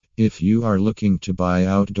If you are looking to buy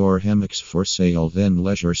outdoor hammocks for sale, then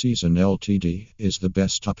Leisure Season Ltd is the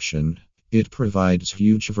best option. It provides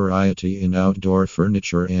huge variety in outdoor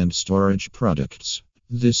furniture and storage products.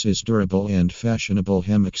 This is durable and fashionable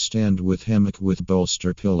hammock stand with hammock with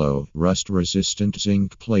bolster pillow, rust-resistant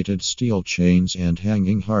zinc-plated steel chains and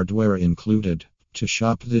hanging hardware included. To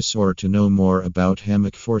shop this or to know more about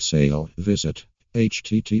hammock for sale, visit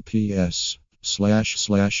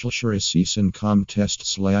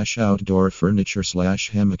https://leisureseason.com/outdoor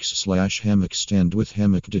furniture/hammocks/hammock stand with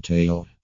hammock detail.